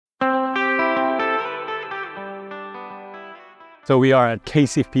So we are at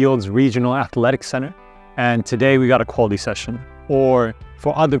Casey Fields Regional Athletic Center, and today we got a quality session, or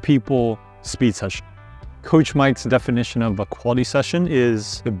for other people, speed session. Coach Mike's definition of a quality session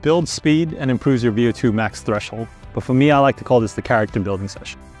is to build speed and improves your VO2 max threshold. But for me, I like to call this the character building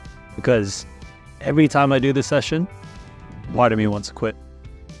session, because every time I do this session, part of me wants to quit.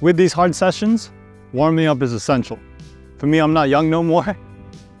 With these hard sessions, warming up is essential. For me, I'm not young no more,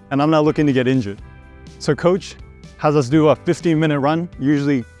 and I'm not looking to get injured. So coach has us do a 15-minute run,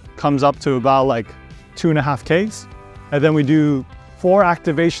 usually comes up to about like 2.5 Ks. And then we do 4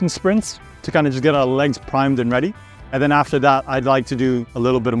 activation sprints to kind of just get our legs primed and ready. And then after that, I'd like to do a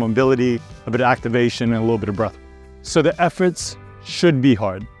little bit of mobility, a bit of activation, and a little bit of breath. So the efforts should be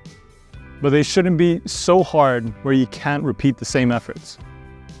hard, but they shouldn't be so hard where you can't repeat the same efforts.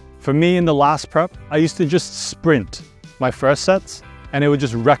 For me, in the last prep, I used to just sprint my first sets, and it would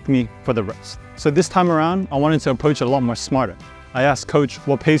just wreck me for the rest. So this time around, I wanted to approach it a lot more smarter. I asked coach,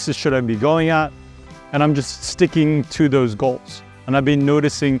 what paces should I be going at? And I'm just sticking to those goals. And I've been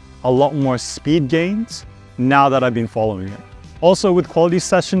noticing a lot more speed gains now that I've been following it. Also with quality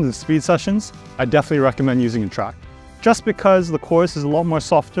sessions and speed sessions, I definitely recommend using a track. Just because the course is a lot more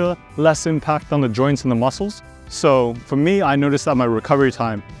softer, less impact on the joints and the muscles. So for me, I noticed that my recovery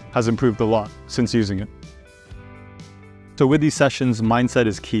time has improved a lot since using it. So with these sessions, mindset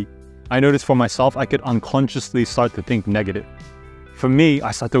is key. I noticed for myself, I could unconsciously start to think negative. For me,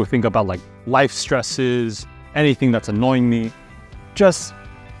 I start to think about like life stresses, anything that's annoying me, just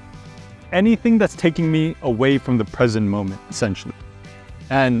anything that's taking me away from the present moment, essentially.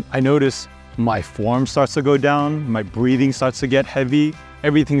 And I notice my form starts to go down, my breathing starts to get heavy,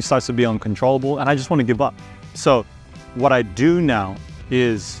 everything starts to be uncontrollable, and I just want to give up. So what I do now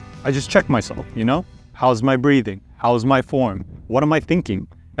is I just check myself, you know? How's my breathing? How's my form? What am I thinking?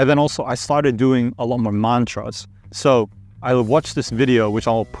 And then also I started doing a lot more mantras. So I watched this video, which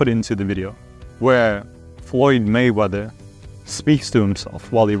I'll put into the video, where Floyd Mayweather speaks to himself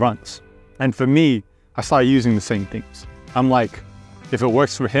while he runs. And for me, I started using the same things. I'm like, if it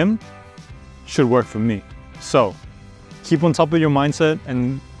works for him, it should work for me. So keep on top of your mindset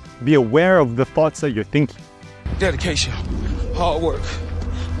and be aware of the thoughts that you're thinking. Dedication, hard work,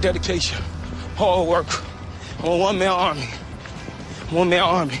 dedication, hard work. I'm a one-man army. One-man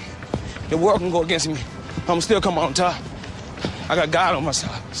army. The world can go against me. I'm still come on top. I got God on my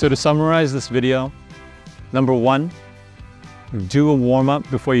side. So to summarize this video, number 1, do a warm-up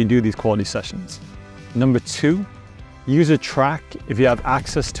before you do these quality sessions. Number 2, use a track if you have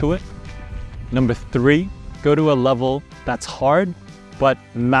access to it. Number 3, go to a level that's hard but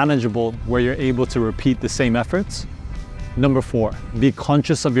manageable where you're able to repeat the same efforts. Number 4, be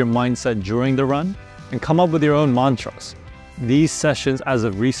conscious of your mindset during the run and come up with your own mantras. These sessions, as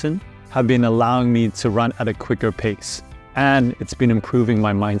of recent, have been allowing me to run at a quicker pace, and it's been improving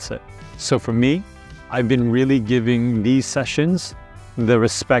my mindset. So for me, I've been really giving these sessions the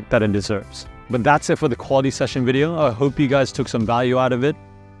respect that it deserves. But that's it for the quality session video. I hope you guys took some value out of it.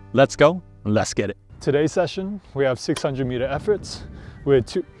 Let's go, and let's get it. Today's session, we have 600-meter efforts with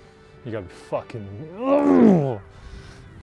 2. You gotta be fucking.